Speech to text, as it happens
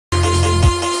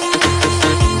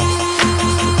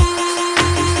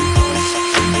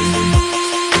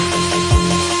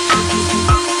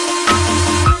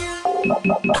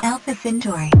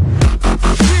inventory.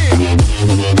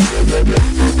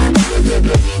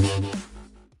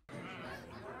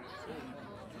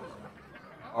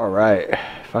 Alright,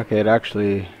 if I could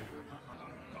actually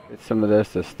get some of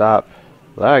this to stop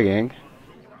lagging.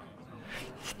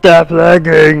 Stop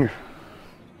lagging!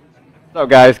 So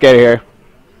guys, get here.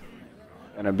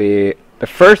 Gonna be the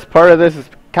first part of this is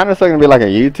kind of still gonna be like a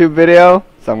YouTube video.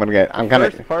 So I'm kind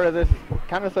of part of this is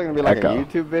kind of still gonna be like a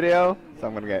YouTube video. So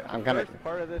I'm kind of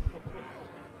part of this.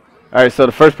 Alright, so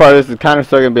the first part of this is kind of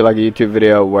still gonna be like a YouTube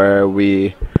video where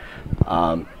we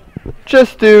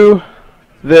just do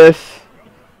this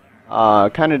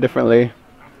kind of differently.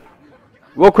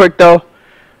 Real quick though,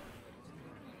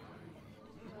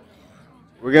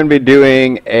 we're gonna be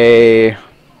doing a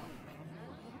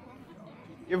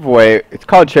giveaway. It's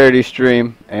called Charity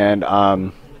Stream, and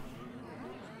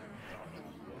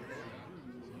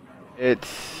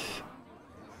it's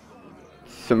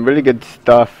some really good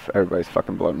stuff. Everybody's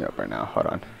fucking blowing me up right now. Hold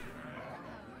on.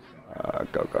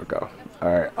 Go.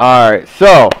 Alright,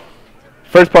 so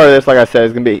first part of this, like I said,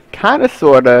 is gonna be kind of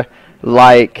sorta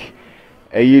like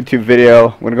a YouTube video.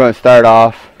 I'm gonna go and start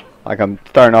off like I'm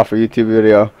starting off a YouTube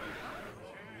video.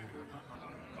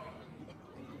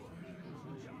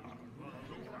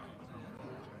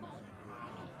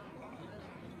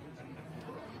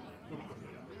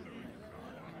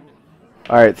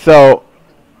 Alright, so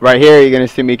right here you're gonna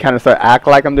see me kind of start act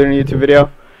like I'm doing a YouTube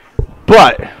video,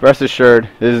 but rest assured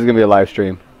this is gonna be a live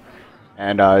stream,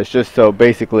 and it's just so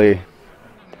basically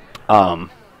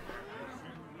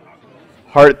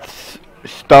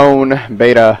Hearthstone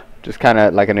beta, just kind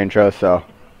of like an intro, so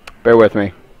bear with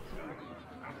me.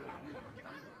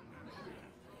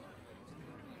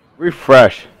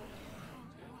 Refresh.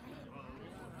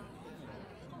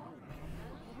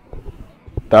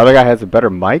 The other guy has a better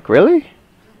mic, really?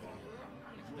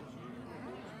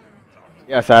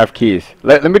 Yes, I have keys.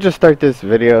 Let me just start this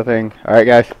video thing. Alright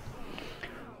guys.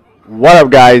 What up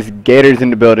guys? Gators in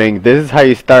the building. This is how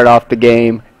you start off the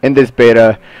game in this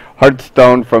beta.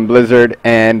 Hearthstone from Blizzard.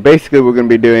 And basically what we're going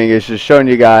to be doing is just showing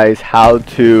you guys how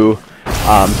to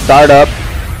start up.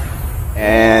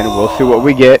 And we'll see what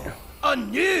we get. A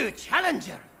new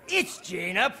challenger. It's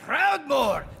Jaina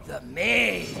Proudmore, the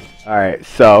mage. Alright,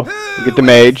 so we get the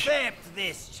mage. Who will accept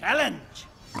this challenge?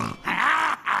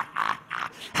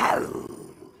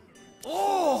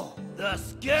 Oh, the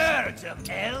scourge of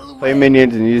Elwyn. Play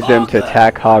minions and use them to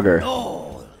attack Hogger.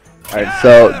 No. Alright,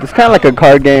 so it's kind of like a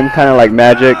card game, kind of like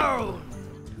Magic.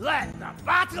 Let the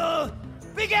battle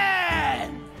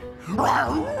begin.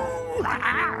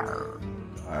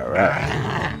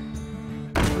 Alright.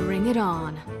 Bring it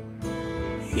on.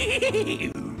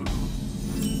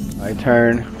 My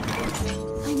turn.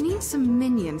 I need some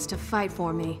minions to fight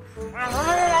for me.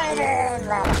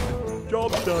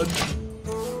 Job done.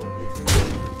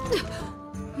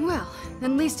 Well,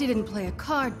 at least he didn't play a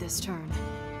card this turn.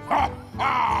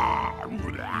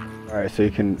 Alright, so you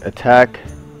can attack.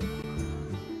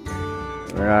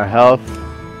 We're out of health.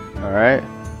 Alright.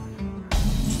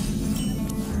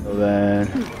 So then...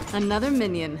 Another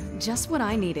minion. Just what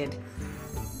I needed.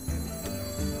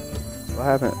 What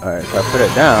happened? Alright, so I put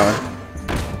it down.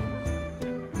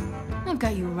 I've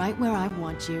got you right where I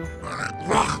want you.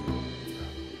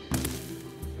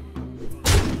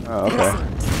 Oh, okay.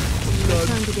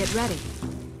 Turn to get ready.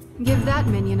 Give that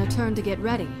minion a turn to get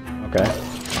ready. Okay.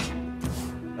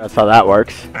 That's how that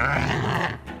works.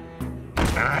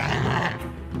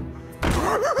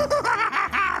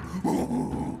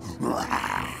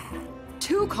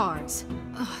 Two cards.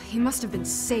 Ugh, he must have been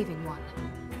saving one.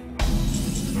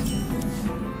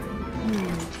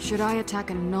 Should I attack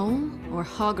a gnome or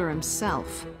Hogger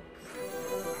himself?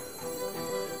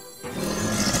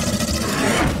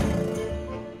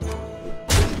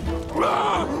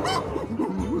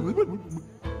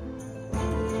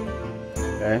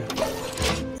 Okay.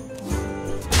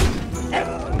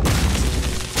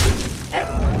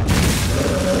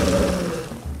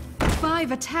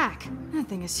 Five attack. That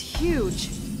thing is huge.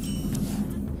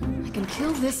 I can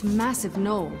kill this massive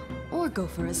gnoll or go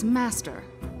for his master.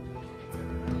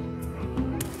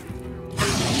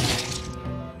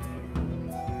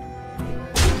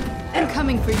 I'm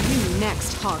coming for you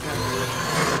next, Hogger.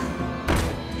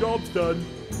 Job's done.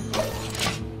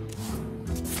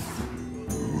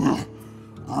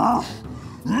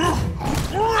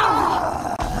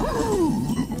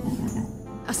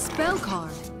 A spell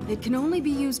card. It can only be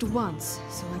used once,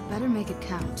 so I'd better make it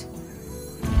count.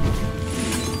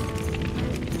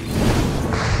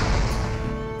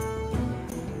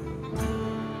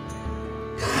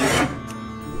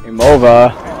 Game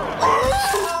over.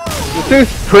 This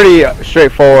is pretty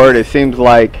straightforward. It seems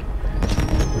like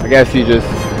I guess you just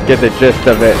get the gist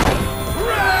of it.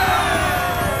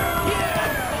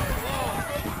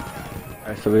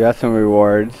 Alright, so we got some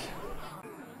rewards.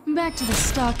 Back to the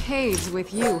stockades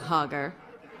with you, Hogger.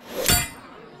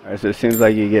 Alright, so it seems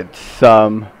like you get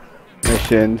some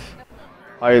missions.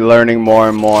 Are you learning more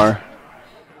and more?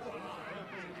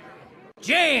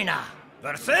 Jaina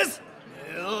versus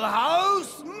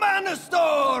Millhouse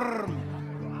Manastorm.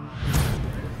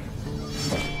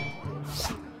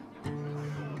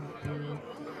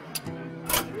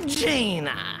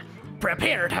 Jaina,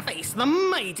 prepare to face the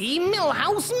mighty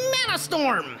Millhouse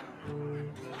Manastorm.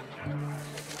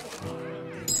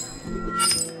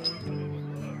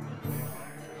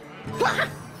 I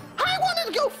wanted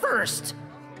to go first.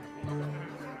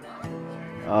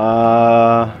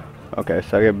 Okay,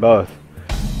 so I get both.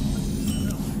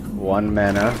 1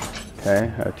 mana.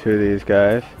 Okay, 2 of these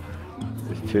guys.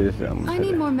 Just 2 of them. I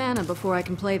need more mana before I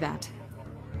can play that.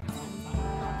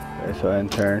 Okay, so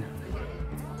end turn.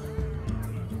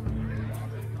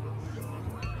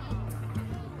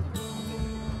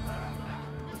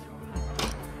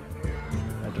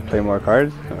 I have to play more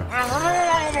cards? There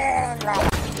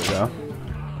we go.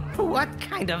 What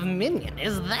kind of minion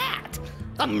is that?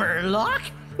 A Murloc?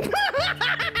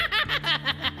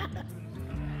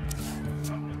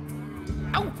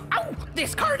 Ow! Ow!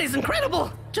 This card is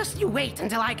incredible! Just you wait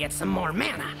until I get some more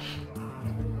mana.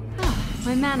 Ah,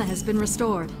 my mana has been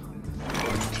restored.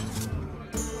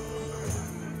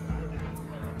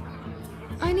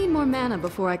 I need more mana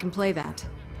before I can play that.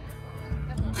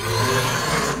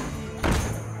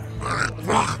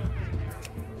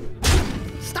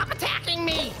 Stop attacking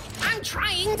me! I'm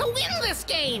trying to win this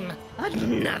game!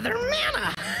 Another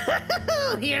mana!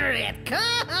 Here it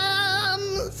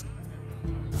comes!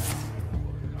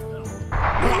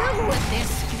 You know what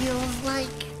this feels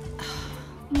like?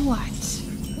 What?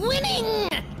 Winning!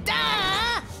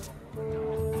 Duh!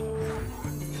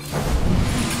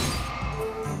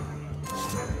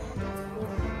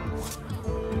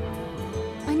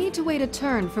 I need to wait a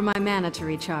turn for my mana to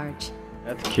recharge.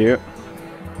 That's cute.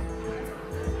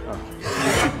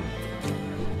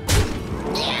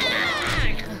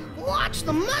 Yeah! Watch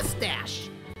the mustache!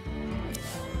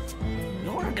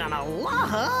 You're gonna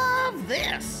love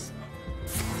this!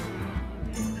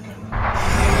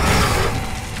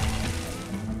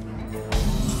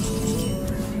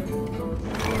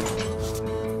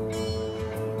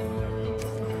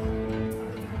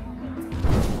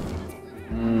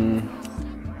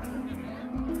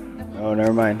 Oh,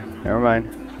 never mind. Never mind.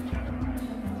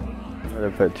 I'm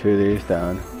gonna put 2 of these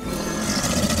down.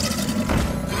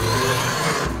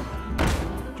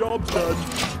 Job's done.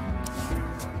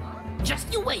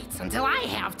 Just you wait until I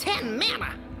have 10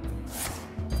 mana!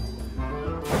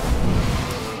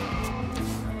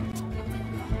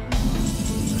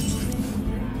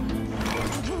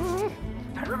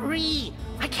 Hurry!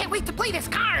 I can't wait to play this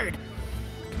card!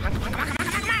 Come on, come on, come on, come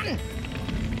on, come on!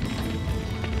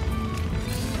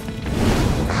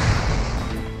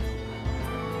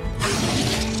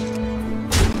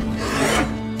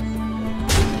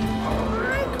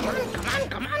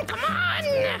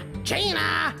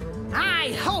 Jaina,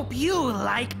 I hope you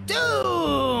like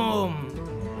Doom!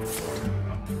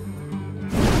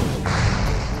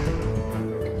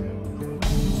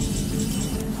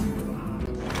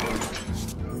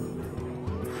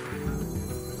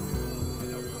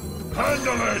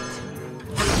 Handle it!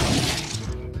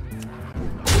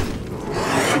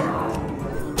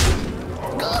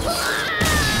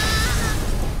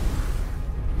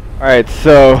 Alright,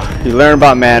 so you learn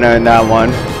about mana in that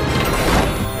one.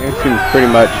 It seems pretty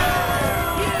much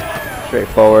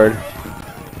straightforward.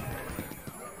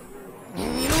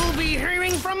 You'll be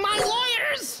hearing from my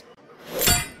lawyers!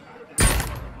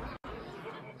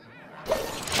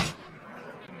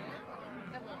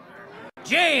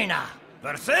 Jaina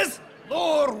versus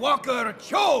Lord Walker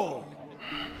Cho!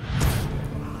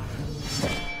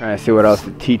 Trying to see what else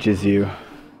it teaches you.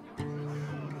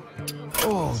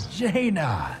 Oh,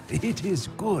 Jaina, it is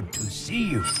good to see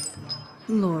you.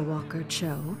 Lore Walker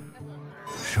Cho.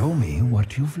 Show me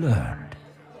what you've learned.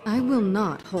 I will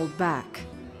not hold back.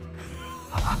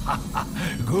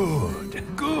 Good,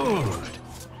 good.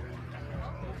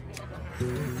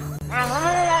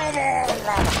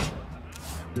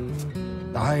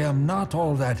 I am not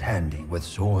all that handy with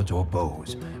swords or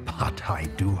bows, but I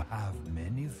do have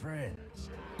many friends.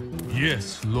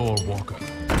 Yes, Lord Walker.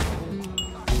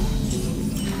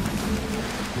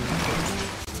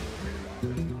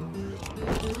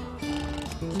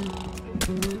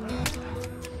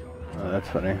 Oh, that's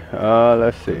funny.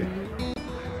 Let's see.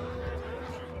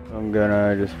 I'm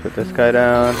gonna just put this guy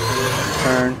down.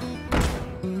 Turn.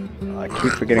 Oh, I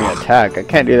keep forgetting attack. I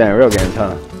can't do that in real games,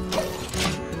 huh?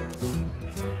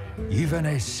 Even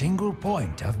a single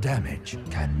point of damage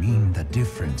can mean the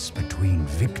difference between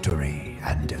victory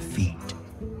and defeat.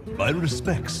 My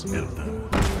respects, Elder.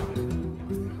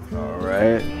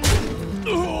 Alright.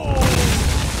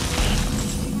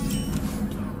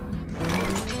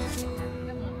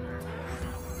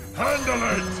 Handle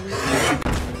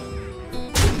it!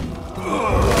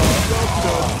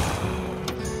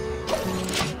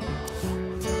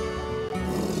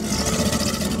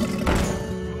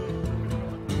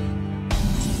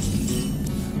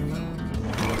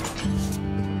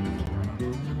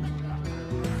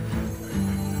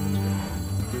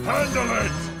 Handle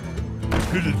it!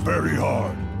 Hit it very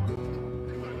hard.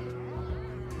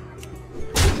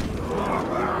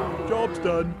 Job's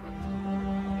done.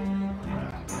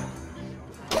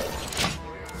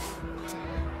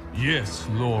 Yes,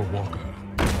 Lord Walker.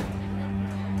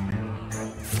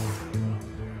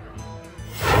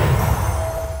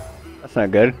 That's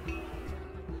not good.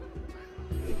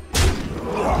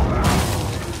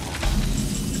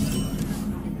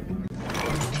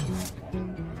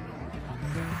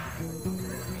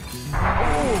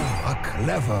 A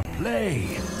clever play.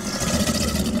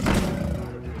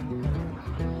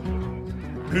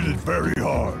 Hit it very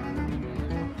hard.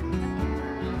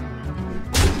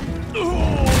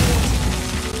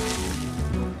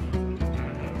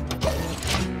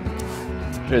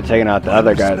 Should have taken out the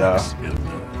other guy though.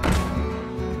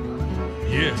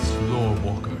 Yes, Lord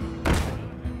Walker.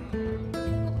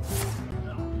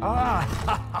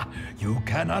 Ah, you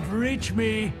cannot reach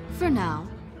me. For now.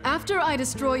 After I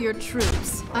destroy your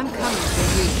troops, I'm coming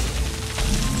for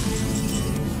you.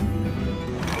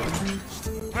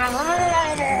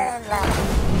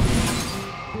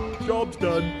 Job's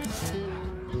done.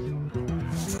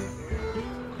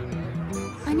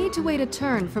 I need to wait a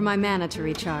turn for my mana to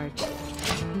recharge.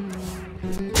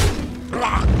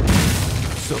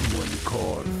 Someone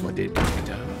called for the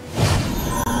doctor.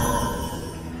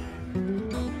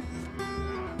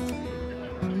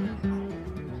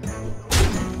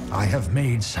 I have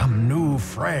made some new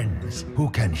friends who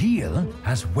can heal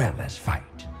as well as fight.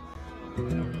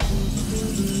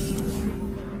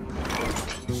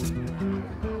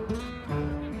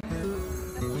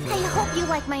 I hope you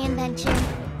like my invention.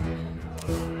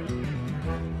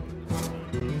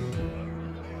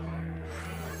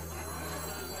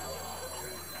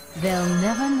 They'll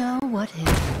never know what hit.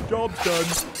 Job's done.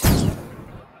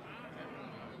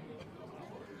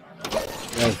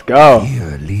 Let's go.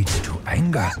 Fear leads to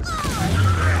anger.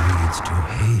 Anger leads to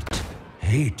hate.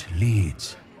 Hate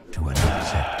leads to an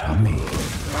upset tummy.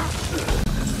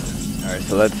 Alright,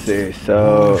 so let's see.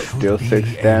 So, Should deal be 6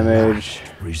 a damage.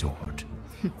 last resort.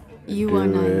 You are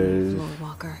Do naive, is- Lord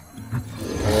Walker.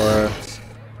 4,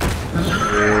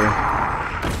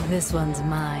 3, This one's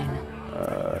mine.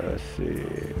 let's see.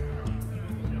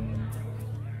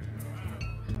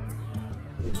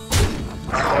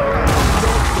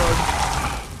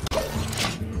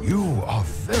 You are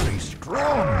very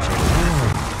strong,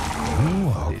 children. You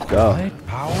are Let's go. quite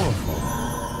powerful.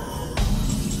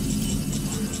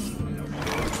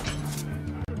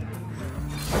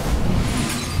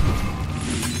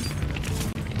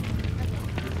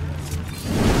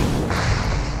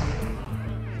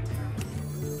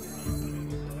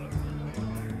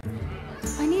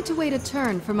 I need to wait a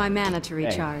turn for my mana to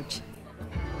recharge.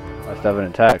 Must have an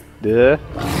attack. Duh.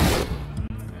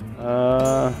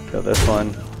 Kill this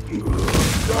one.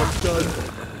 Job's done.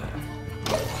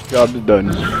 Job's done.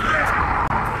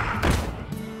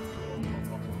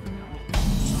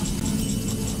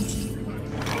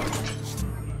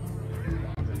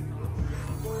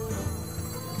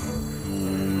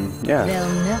 Yeah.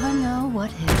 They'll never know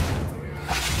what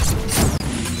hit.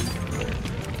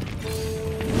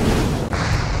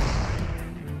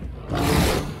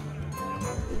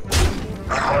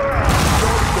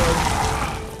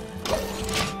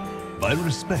 My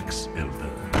respects, Elder.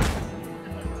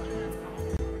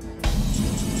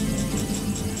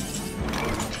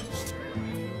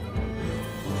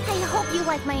 I hope you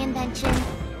like my invention.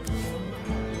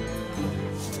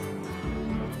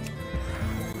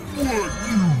 What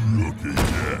you looking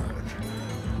at?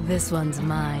 This one's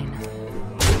mine.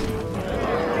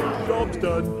 Job's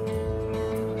done.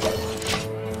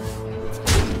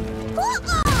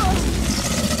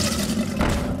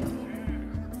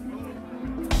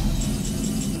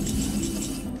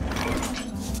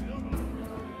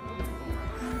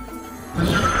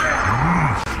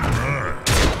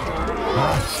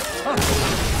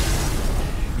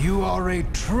 You are a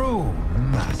true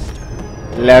master.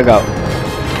 Leg out.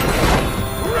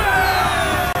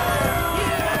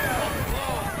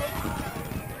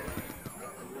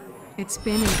 It's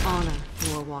been an honor,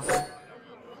 Warwalker.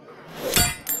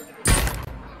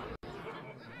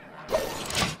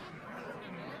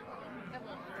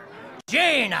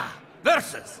 Jaina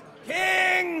versus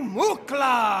King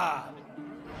Mukla!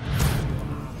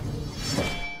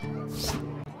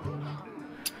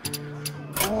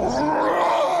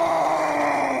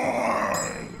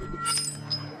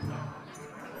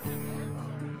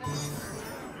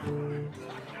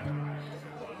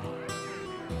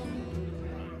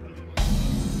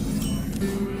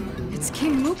 It's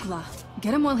King Mukla.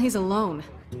 Get him while he's alone.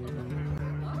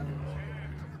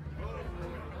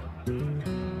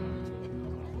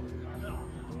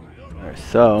 Alright,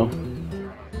 so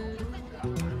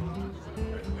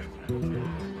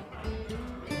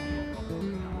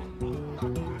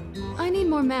I need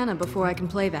more mana before I can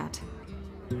play that.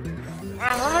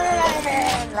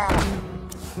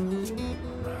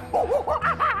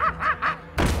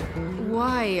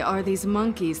 Why are these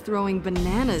monkeys throwing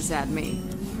bananas at me?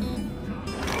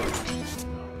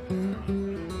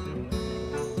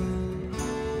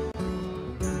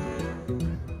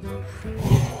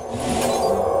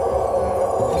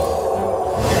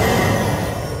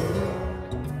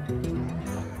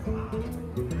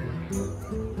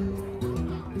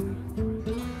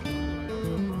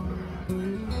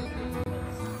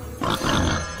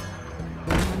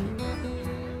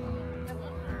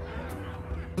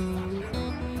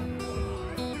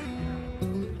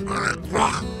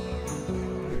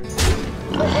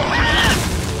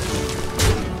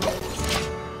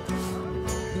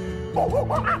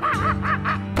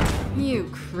 You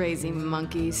crazy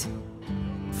monkeys.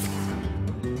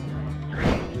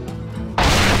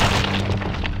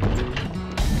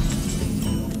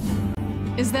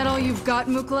 Is that all you've got,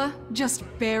 Mukla? Just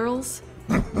barrels?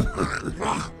 Too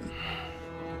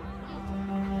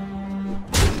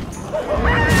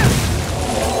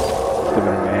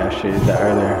many ashes that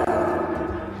are there.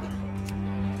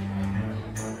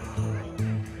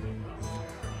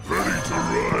 Ready to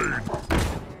ride.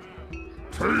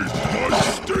 Taste my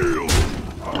steel.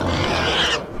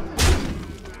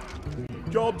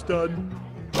 Job's done.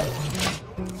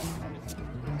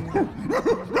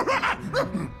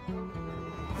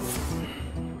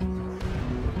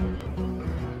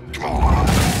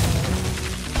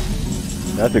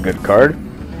 That's a good card.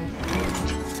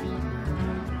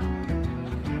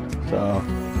 So,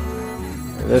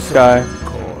 this guy.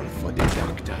 Call for the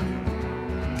doctor.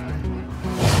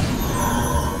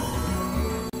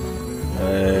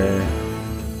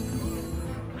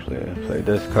 Actually, I played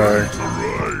this card.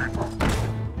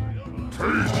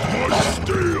 Taste my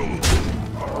steel.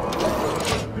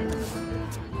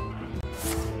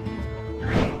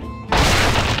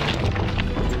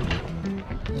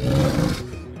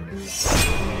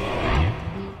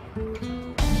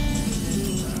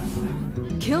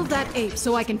 Kill that ape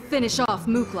so I can finish off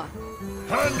Mukla.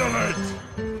 Handle it.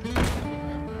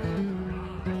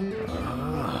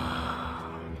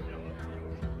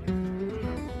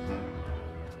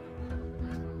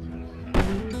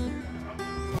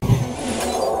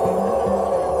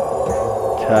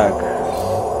 Attack.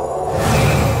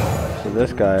 So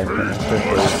this guy can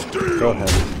officially kill him.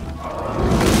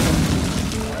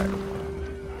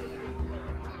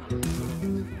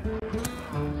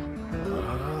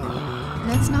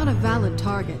 That's not a valid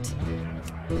target.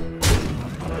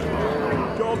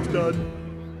 Job's done.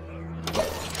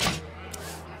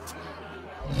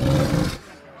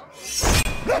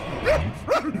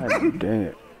 God dang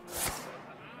it.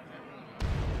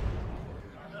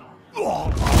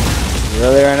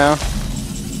 Really right now?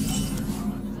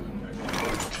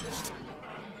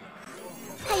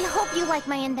 I hope you like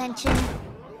my invention.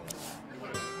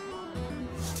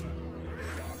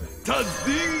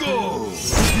 Tazdingo!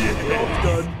 Job's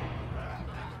done.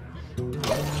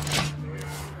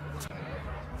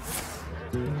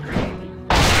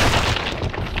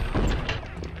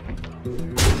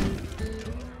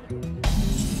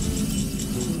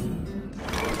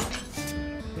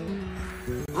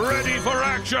 Ready for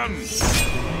action!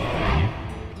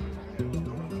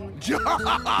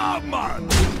 Man!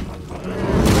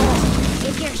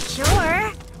 If you're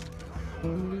sure.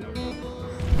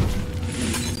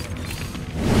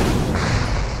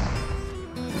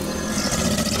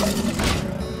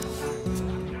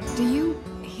 Do you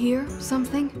hear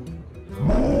something?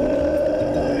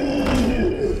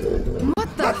 What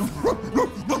the?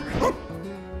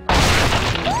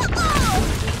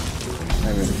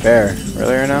 Not even fair.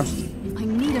 Really right now? I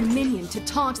need a minion to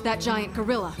taunt that giant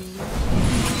gorilla.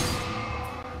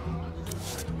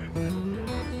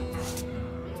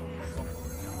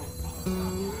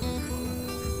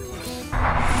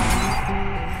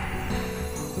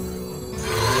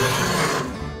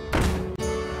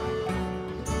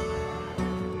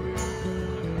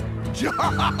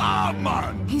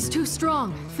 Man! He's too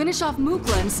strong. Finish off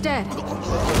Mukla instead.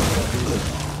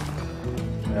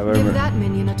 Yeah, Give that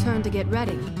minion a turn to get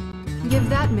ready. Give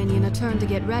that minion a turn to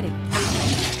get ready.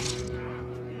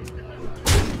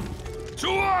 To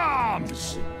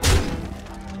arms!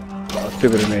 Oh,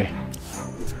 stupid of me.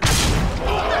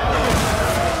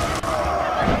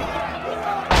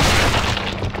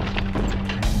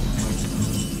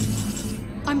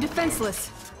 I'm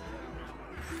defenseless.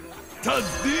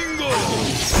 Tadingo!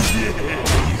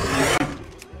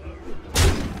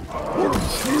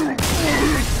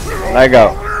 Let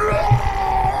go.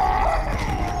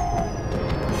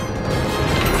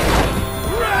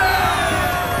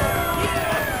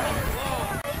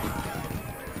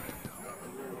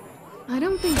 I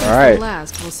don't think All right. the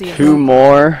last we'll see. 2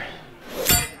 more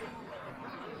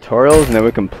tutorials, and then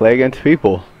we can play against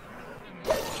people.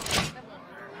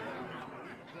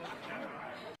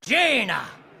 Jaina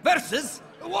versus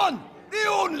the one, the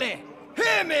only,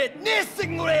 Hermit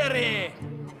Nissinglary.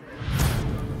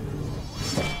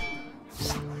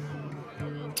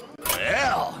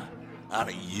 Well,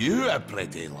 are you a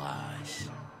pretty lass?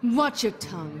 Watch your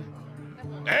tongue.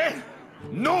 Eh?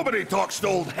 Nobody talks to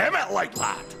old Hemet like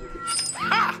that.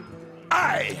 Ha!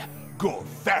 I go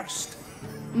first.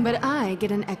 But I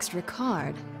get an extra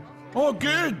card. Oh,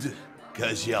 good,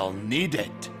 'cause you'll need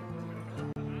it.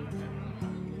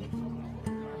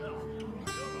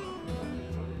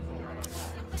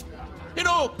 You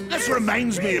know, this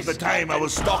reminds me of the time I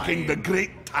was stalking the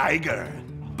great tiger,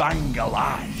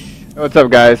 Bangladesh. What's up,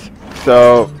 guys?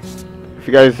 So, if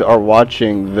you guys are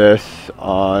watching this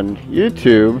on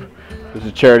YouTube, there's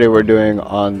a charity we're doing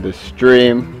on the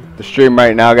stream. The stream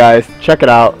right now, guys, check it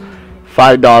out.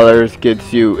 $5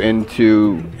 gets you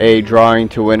into a drawing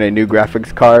to win a new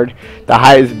graphics card. The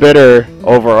highest bidder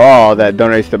overall that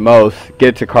donates the most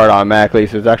gets a card automatically.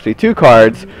 So there's actually 2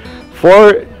 cards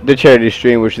for the charity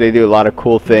stream, which they do a lot of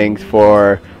cool things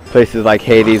for places like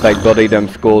Hades, like building them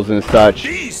schools and such.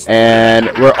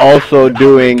 And we're also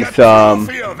doing some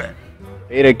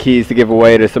beta keys to give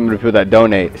away to some of the people that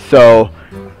donate. So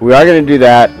we are going to do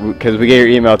that because we get your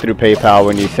email through PayPal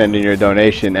when you send in your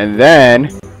donation, and then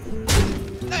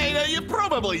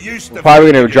we're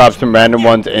probably going to drop some random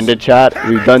ones into chat.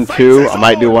 We've done 2. I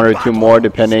might do 1 or 2 more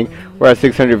depending. We're at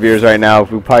 600 viewers right now.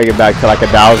 If we probably get back to like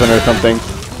 1,000 or something,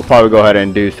 we'll probably go ahead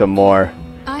and do some more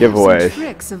giveaways.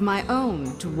 Tricks of my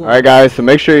own to All right, guys. So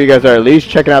make sure you guys are at least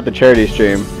checking out the charity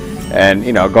stream, and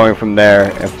you know, going from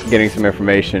there and getting some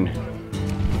information.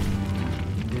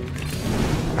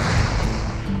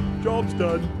 Job's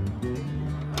done.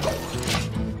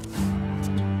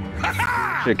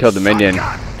 Should have killed the minion.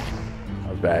 That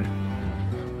was bad.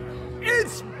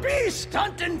 It's beast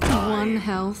hunting time. 1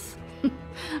 health.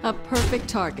 A perfect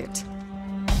target.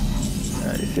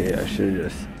 Alright, you see, I should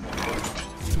have just.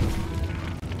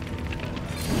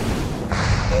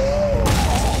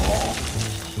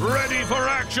 Ready for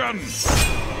action!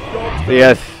 So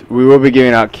yes, we will be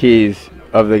giving out keys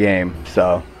of the game,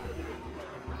 so.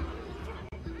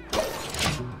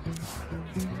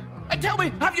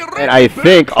 And I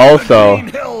think also,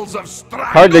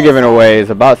 cards they're giving away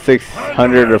is about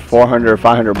 600 or 400 or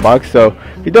 500 bucks. So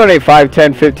if you donate 5,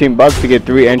 10, 15 bucks to get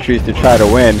 3 entries to try to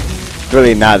win, it's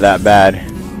really not that bad.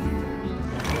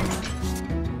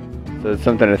 So it's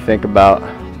something to think about.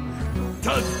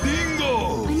 I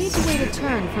need to wait a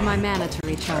turn for my mana to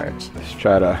recharge. Let's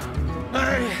try to.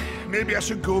 Maybe I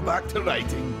should go back to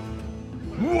writing.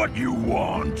 What you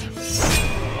want?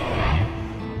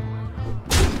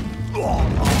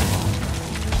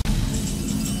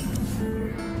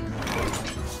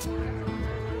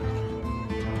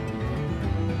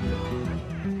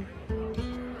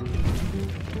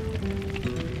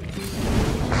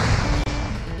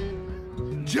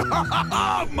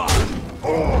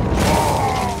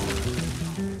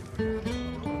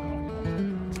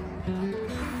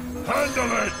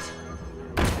 Handle it!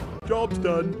 Job's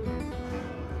done.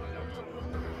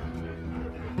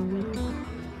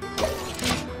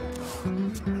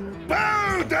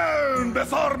 Bow down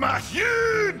before my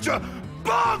huge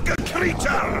bog creature!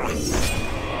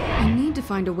 I need to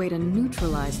find a way to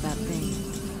neutralize that thing.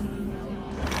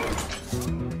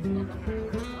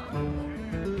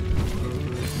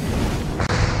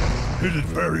 Hit it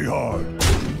very hard.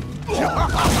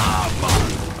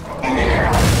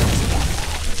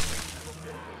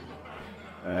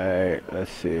 Alright,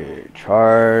 let's see.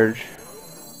 Charge.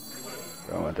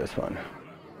 Going with this one.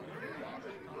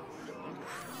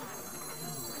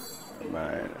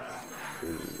 Mine.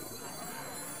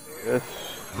 This.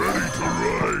 Ready to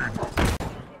ride.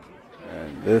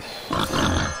 And this.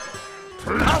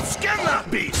 I'll skin that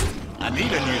beast! I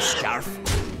need a new scarf.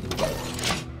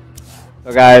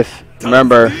 So guys,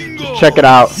 remember, check it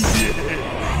out.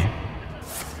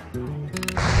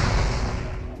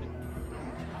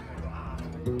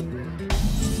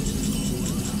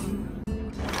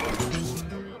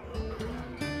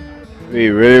 Be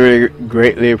really, really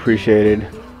greatly appreciated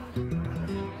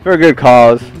for a good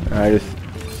cause. I just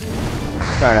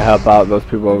trying to help out those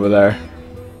people over there.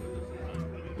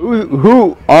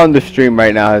 Who on the stream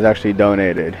right now has actually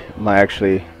donated? Might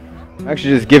actually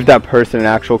just give that person an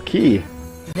actual key.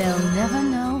 They'll never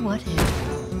know what hit.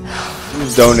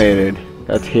 Who's donated?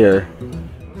 That's here.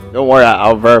 Don't worry,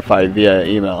 I'll verify via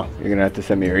email. You're gonna have to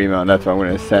send me your email, and that's what I'm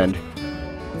gonna send.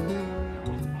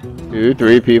 2,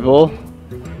 3 people.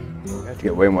 We have to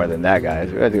get way more than that,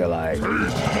 guys. We have to get like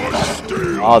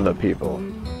all the people.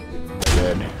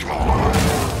 Good.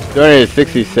 Donated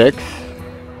 66.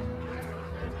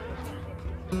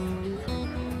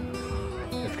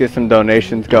 Let's get some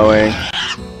donations going.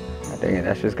 Dang it,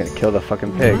 that's just gonna kill the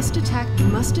fucking pig. Must attack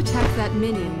that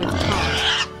minion with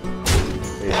taunt.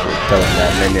 Basically killing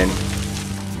that minion.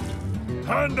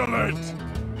 Handle it!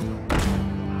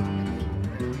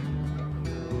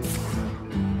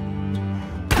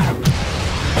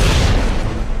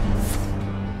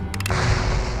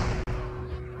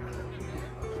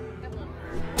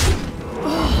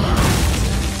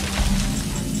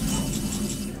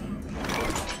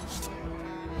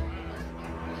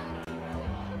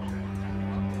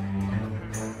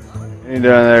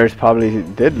 Down there's probably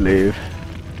did leave.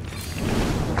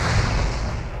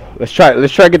 Let's try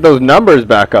to get those numbers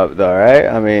back up though, right?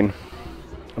 I mean,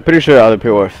 I'm pretty sure other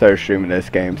people are third streaming this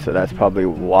game, so that's probably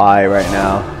why right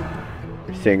now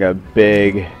you're seeing a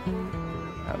big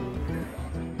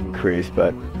increase,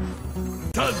 but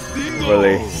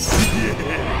really.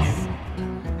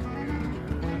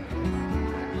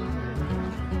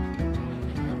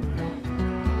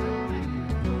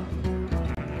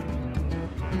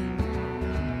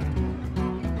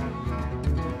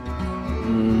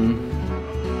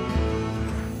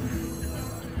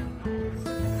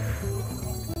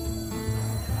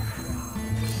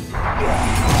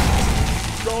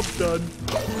 Done.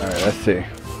 Alright, let's see.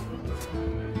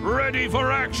 Ready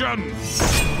for action!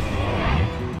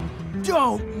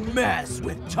 Don't mess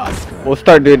with Tusker. We'll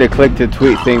start doing the click to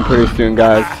tweet thing pretty soon,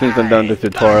 guys. Since I'm done the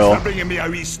tutorial,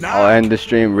 I'll end the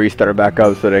stream, restart it back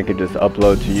up so they can just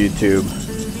upload to YouTube.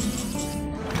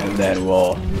 And then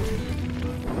we'll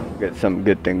get some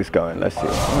good things going. Let's see.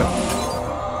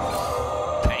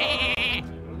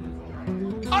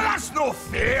 Oh, that's no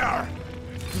fair!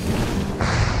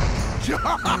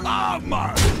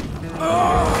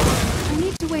 I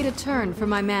need to wait a turn for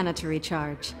my mana to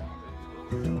recharge.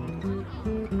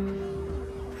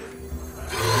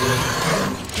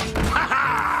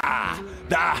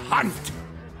 The hunt!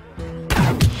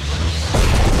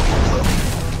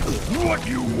 What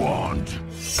you want?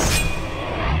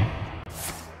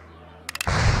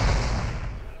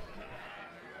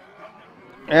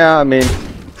 Yeah, I mean,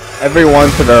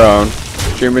 everyone to their own.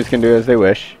 Streamers can do as they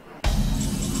wish.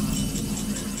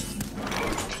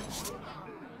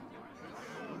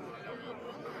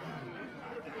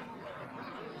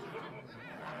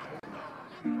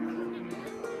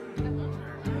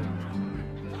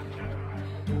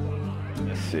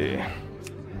 See.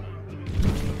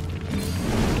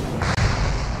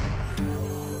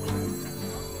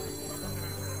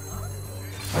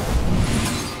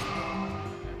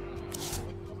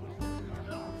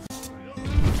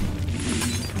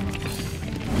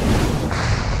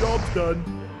 Job's done.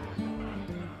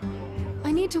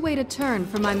 I need to wait a turn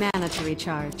for my mana to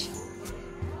recharge.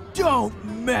 Don't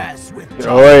mess with Tusker.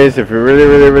 Always, if you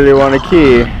really want a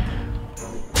key,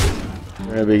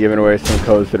 we're gonna be giving away some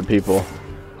codes to the people.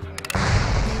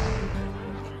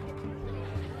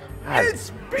 God,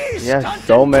 It's beast he has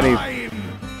so many time.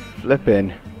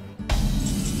 flipping. I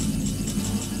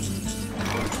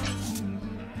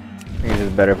think it's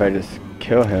just better if I just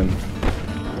kill him.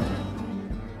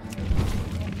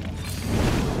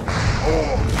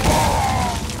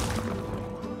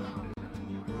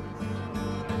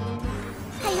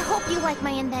 I hope you like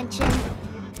my invention.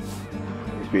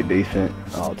 Just be decent.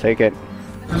 I'll take it.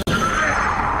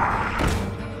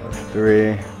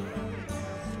 3.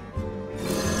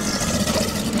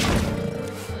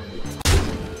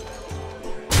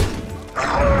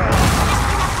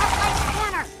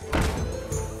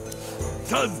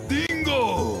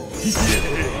 Tazdingo! Yes!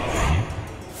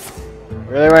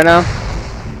 Really right now?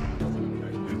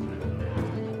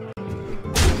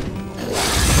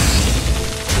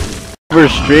 Over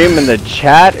stream in the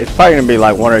chat, it's probably gonna be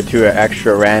like 1 or 2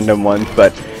 extra random ones,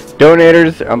 but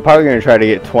donators, I'm probably going to try to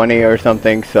get 20 or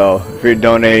something. So if you're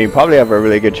donating, you probably have a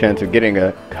really good chance of getting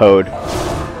a code.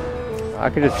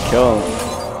 I could just kill him.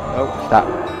 Oh, stop.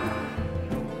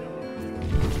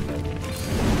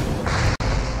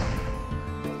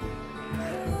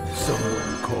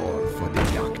 Someone call for the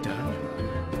doctor.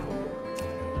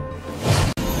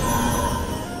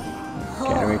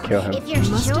 Okay, let me kill him. If you're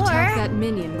You must sure. attack that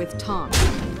minion with taunt.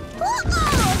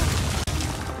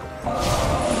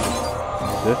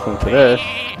 This one to this.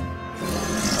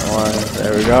 One,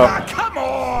 there we go. Come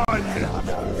on!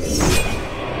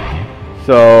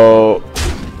 So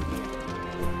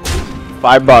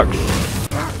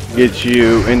 $5 gets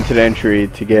you into the entry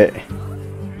to get a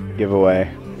giveaway.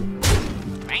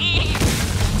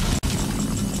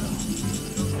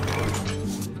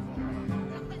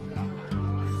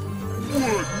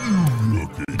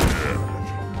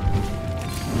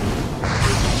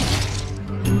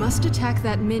 You must attack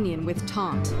that minion with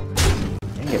taunt.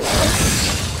 Dang it,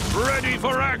 Ready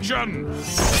for action!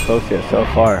 close yet so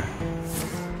far.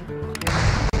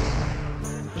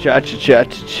 Cha cha cha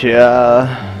cha cha.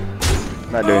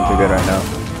 Not doing too good right now.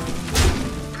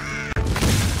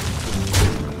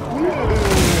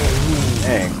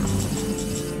 Dang.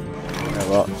 Alright,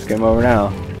 well, it's game over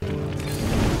now.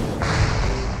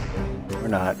 Or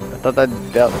not. I thought that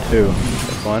dealt two.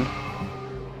 This one.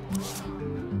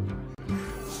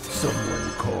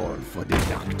 Someone call for the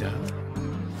doctor.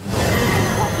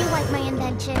 Hope you like my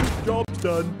invention. Job's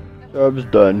done. Job's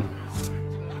done.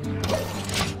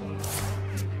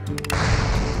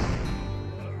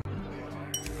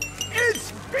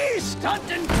 It's beast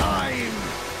hunting time!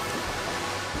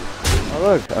 Oh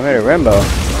look, I made a rainbow.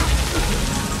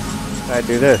 How do I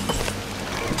do this?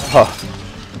 Oh,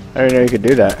 I didn't know you could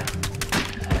do that.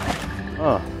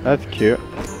 Oh, that's cute.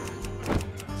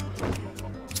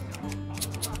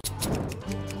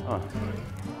 Oh,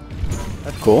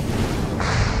 that's cool.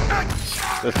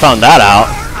 Just found that out.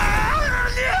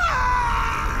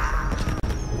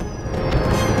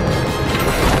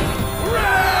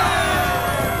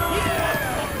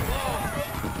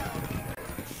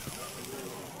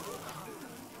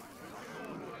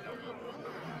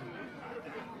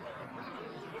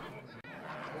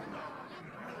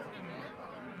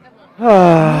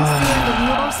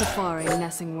 Your safari,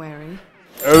 Nessingwary.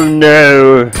 Oh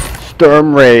no,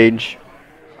 Storm Rage.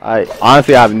 I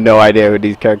honestly have no idea who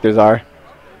these characters are.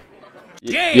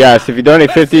 Yes, if you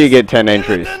donate 50, you get 10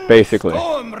 entries, basically.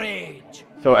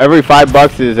 So every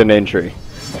 $5 is an entry.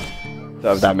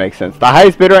 So if that makes sense. The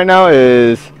highest bid right now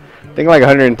is, I think, like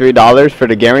 $103 for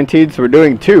the guaranteed. So we're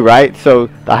doing 2, right? So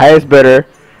the highest bidder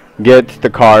gets the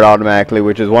card automatically,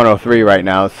 which is 103 right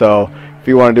now. So if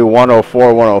you want to do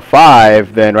 104,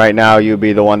 105, then right now you'll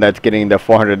be the one that's getting the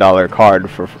 $400 card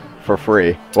for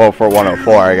free. Well, for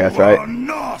 104, I guess, right?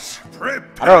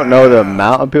 I don't know the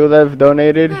amount of people that have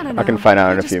donated. I can find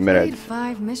out in a few minutes.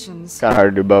 5 missions. Kind of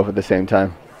hard to do both at the same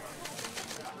time.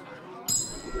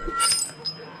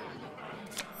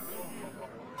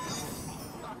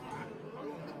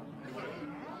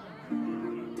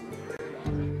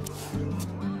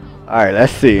 Alright,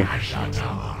 let's see.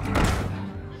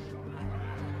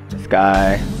 This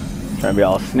guy trying to be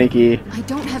all sneaky. I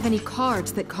don't have any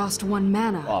cards that cost 1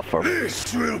 mana. Oh, for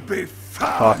This will be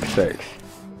fun! fuck's sakes.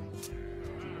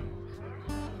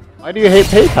 Why do you hate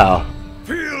PayPal?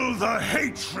 Feel the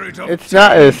hatred of It's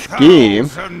not a scheme.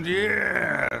 10,000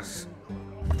 years.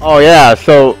 Oh yeah,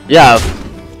 so yeah.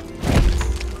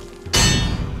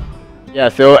 Yeah,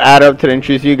 so it'll add up to the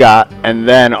entries you got, and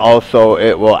then also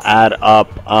it will add up,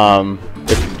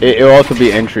 it'll also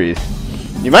be entries.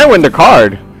 You might win the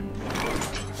card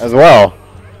as well.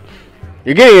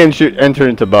 You're getting entered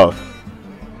into both.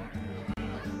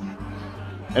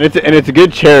 And it's a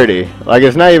good charity. Like,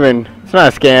 it's not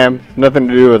a scam, it's nothing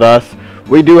to do with us.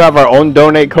 We do have our own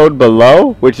donate code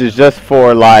below, which is just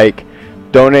for like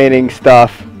donating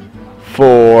stuff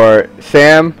for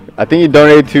Sam. I think you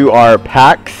donated to our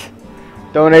PAX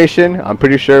donation. I'm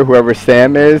pretty sure whoever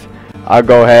Sam is, I'll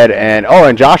go ahead and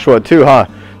and Joshua too, huh?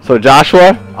 So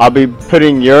Joshua, I'll be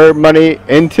putting your money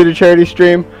into the charity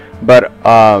stream, but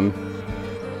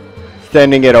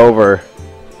sending it over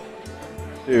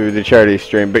to the charity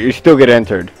stream, but you still get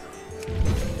entered.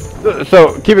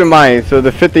 So keep in mind, so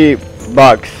the $50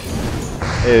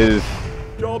 is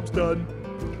Job's done.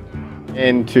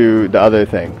 into the other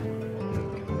thing.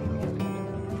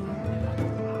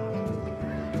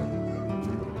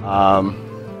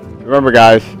 Remember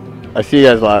guys, I see you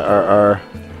guys are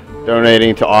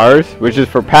donating to ours, which is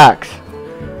for PAX,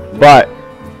 but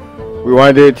we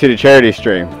want to do it to the charity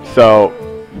stream. So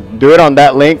do it on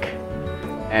that link,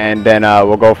 and then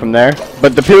we'll go from there.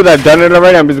 But the people that have done it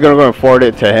already, I'm just gonna go and forward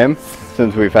it to him,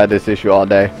 since we've had this issue all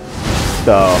day.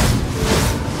 So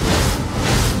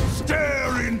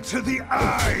Stare into the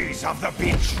eyes of the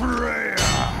betrayer.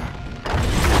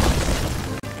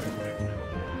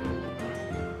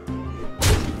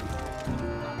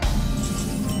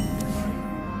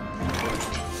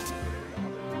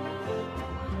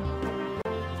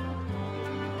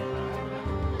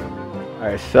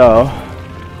 alright, so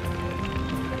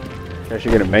I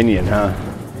should get a minion, huh?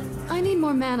 I need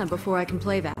more mana before I can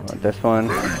play that. Want this one?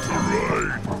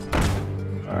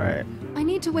 Alright. I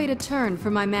need to wait a turn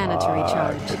for my mana to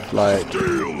recharge. It's like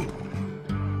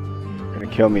gonna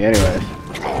kill me anyways.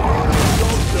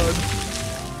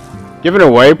 Giving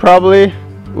away probably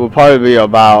will probably be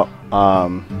about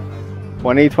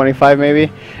 20, 25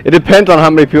 maybe. It depends on how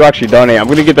many people actually donate. I'm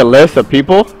gonna get the list of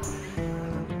people,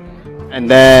 and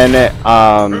then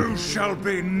Who shall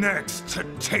be next to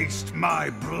taste my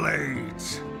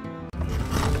blades?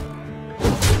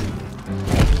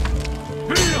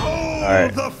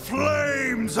 Behold the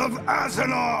flames of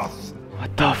Azeroth!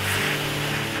 what the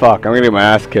fuck? I'm gonna get my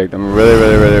ass kicked. I'm really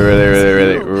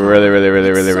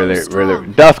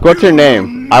Dusk, what's your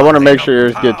name? I want to make sure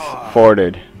yours gets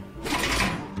forwarded.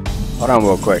 Hold on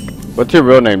real quick. What's your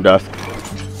real name, Dusk?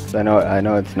 I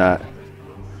know it's not.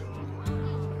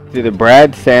 It's either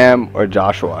Brad, Sam, or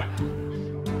Joshua.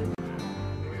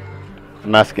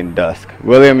 I'm asking Dusk.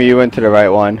 William, you went to the right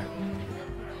one.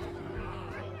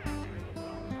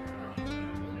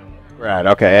 Brad,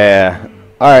 okay, yeah.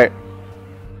 Alright.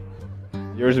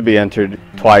 Yours will be entered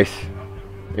twice.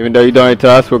 Even though you donate to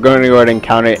us, we're going to go ahead and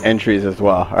count it entries as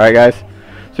well. Alright, guys?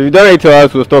 So if you donate to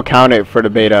us, we'll still count it for the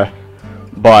beta.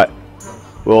 But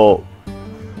we'll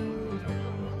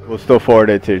still forward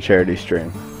it to the charity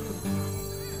stream.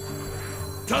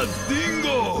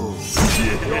 Tadingo!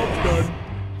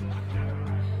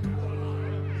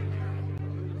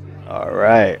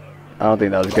 Alright. I don't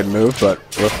think that was a good move, but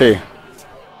we'll see.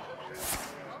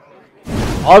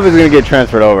 All of it's going to get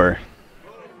transferred over.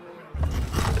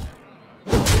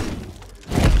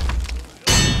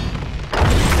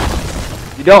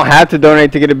 You don't have to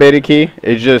donate to get a beta key.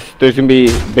 It's just, there's going to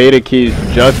be beta keys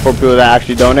just for people that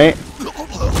actually donate.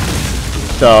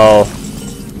 So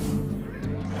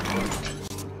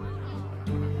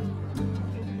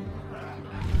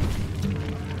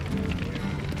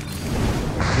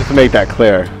just to make that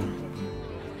clear.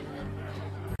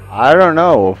 I don't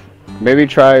know. Maybe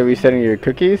try resetting your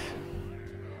cookies.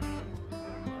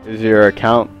 Is your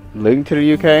account linked to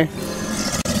the UK?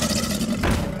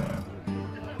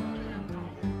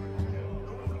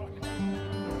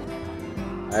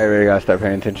 I really gotta start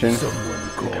paying attention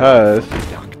because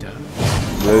I'm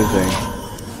losing.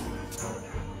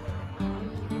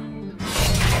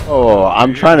 Oh,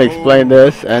 I'm trying to explain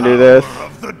this and do this.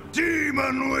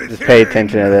 Just pay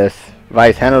attention to this.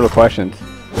 Vice, handle the questions.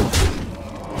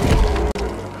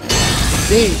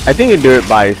 I think you do it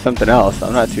by something else.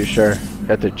 I'm not too sure. You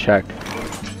have to check.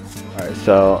 Alright,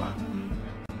 so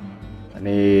I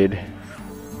need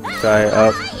this guy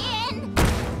up.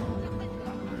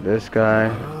 This guy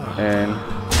and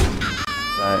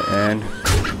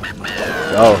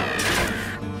go.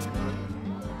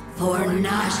 For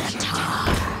Najatar.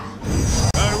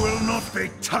 I will not be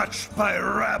touched by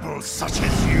rabble such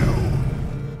as you.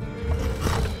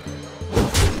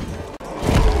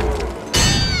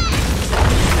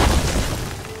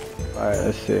 Alright,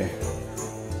 let's see.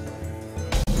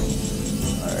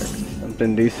 Alright,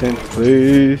 something decent,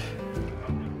 please.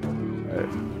 Alright,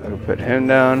 I'll put him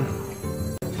down.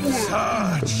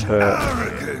 Such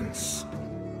arrogance.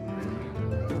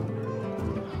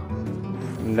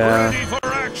 Him down. Ready for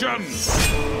action.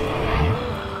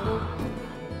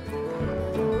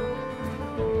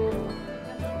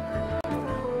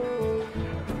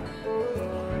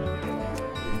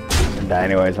 And die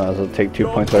anyways, might as well take 2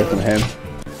 points away from him.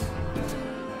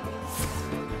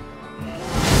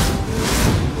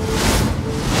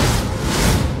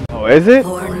 Oh, is it?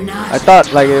 I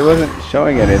thought like it wasn't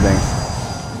showing anything.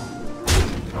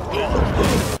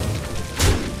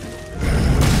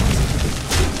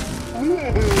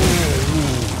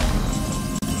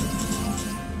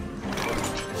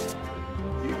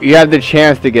 You have the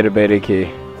chance to get a beta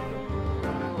key.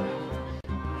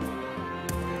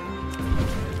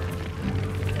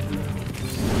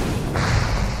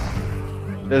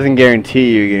 Doesn't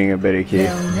guarantee you getting a beta key.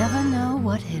 They'll never know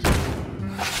what hit them.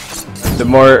 The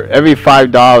more, every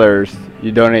 $5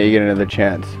 you donate, you get another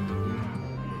chance.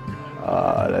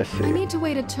 Let's see. I need to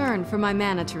wait a turn for my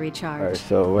mana to recharge. Alright,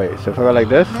 so wait, so if I go like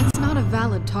this, That's not a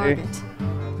valid target. it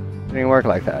didn't work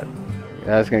like that.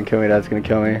 That's gonna kill me, that's gonna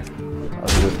kill me. I'll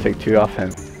just take 2 off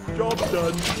him. Job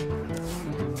done.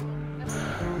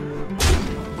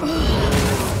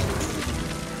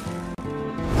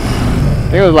 I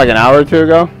think it was like an hour or 2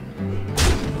 ago.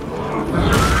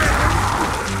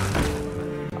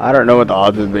 I don't know what the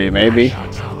odds would be. Maybe.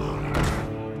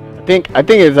 I think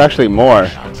it's actually more. I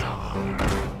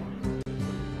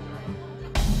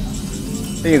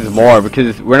think it's more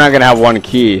because we're not gonna have 1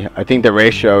 key. I think the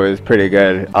ratio is pretty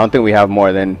good. I don't think we have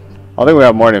more than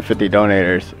 50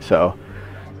 donators. So,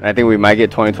 and I think we might get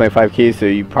 20-25 keys. So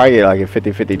you probably get like a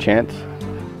 50-50 chance.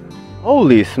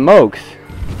 Holy smokes!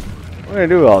 We're gonna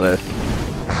do all this.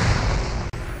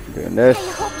 Doing this.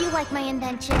 I hope you like my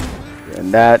invention.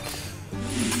 Doing that.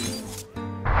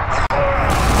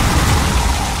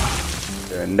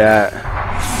 Doing that.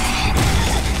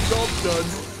 Job done.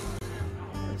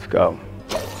 Let's go.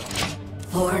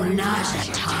 For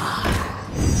Nazata.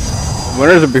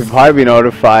 Winners will probably be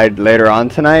notified later on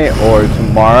tonight or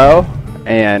tomorrow,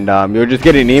 and you'll just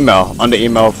get an email on the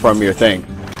email from your thing.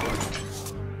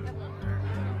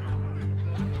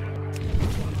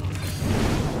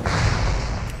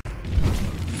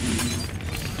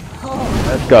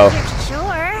 Let's go.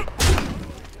 Sure.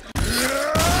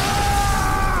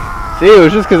 See, it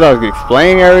was just because I was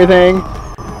explaining everything,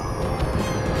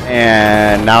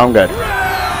 and now I'm good.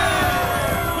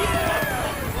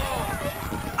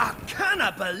 I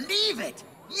cannot believe it!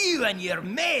 You and your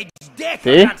mage deck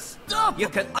See? can't stop! You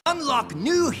can unlock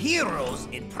new heroes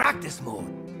in practice mode.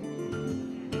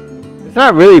 It's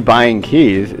not really buying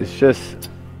keys, it's just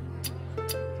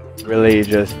really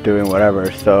just doing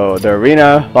whatever. So the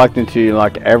arena locked into, you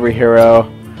unlock every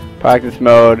hero, practice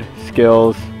mode,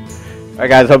 skills. Alright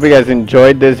guys, hope you guys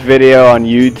enjoyed this video on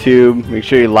YouTube. Make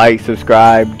sure you like,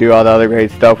 subscribe, do all the other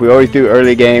great stuff. We always do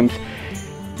early games.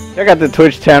 Check out the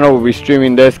Twitch channel. We'll be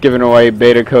streaming this, giving away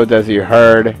beta codes as you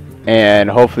heard, and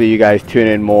hopefully you guys tune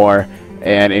in more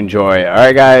and enjoy.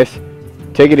 Alright guys,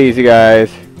 take it easy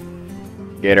guys.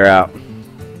 Gator out.